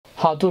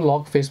How to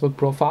lock Facebook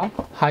profile.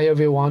 Hi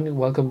everyone,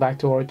 welcome back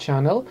to our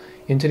channel.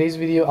 In today's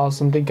video I'll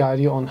simply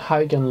guide you on how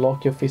you can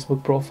lock your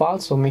Facebook profile,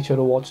 so make sure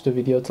to watch the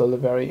video till the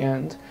very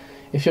end.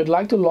 If you'd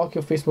like to lock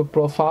your Facebook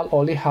profile,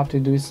 all you have to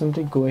do is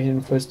simply go ahead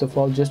and first of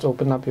all just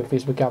open up your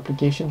Facebook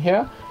application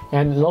here.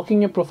 And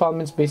locking your profile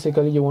means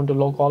basically you want to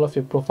lock all of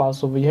your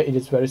profiles over here. It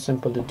is very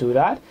simple to do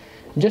that.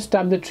 Just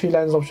tap the three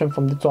lines option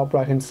from the top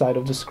right hand side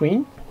of the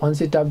screen. Once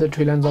you tap the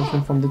three lines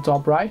option from the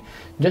top right,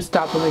 just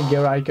tap on the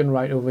gear icon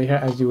right over here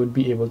as you would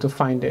be able to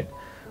find it.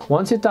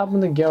 Once you tap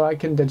on the gear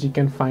icon that you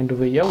can find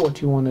over here,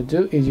 what you want to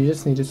do is you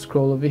just need to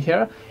scroll over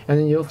here and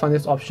then you'll find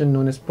this option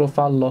known as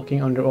profile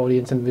locking under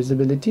audience and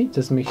visibility.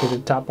 Just make sure to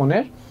tap on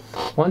it.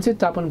 Once you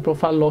tap on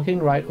profile locking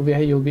right over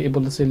here, you'll be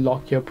able to say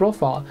lock your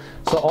profile.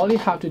 So all you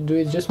have to do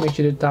is just make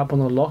sure to tap on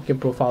the lock your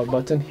profile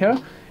button here.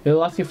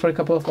 It'll ask you for a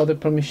couple of other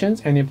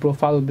permissions and your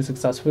profile will be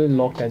successfully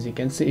locked. As you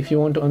can see, if you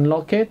want to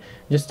unlock it,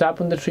 just tap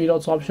on the three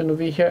dots option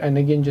over here and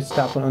again just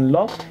tap on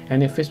unlock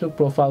and your Facebook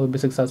profile will be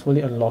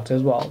successfully unlocked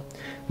as well.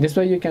 This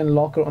way you can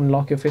lock or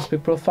unlock your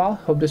Facebook profile.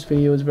 Hope this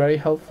video is very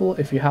helpful.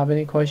 If you have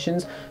any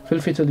questions,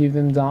 feel free to leave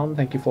them down.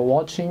 Thank you for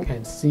watching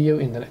and see you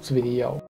in the next video.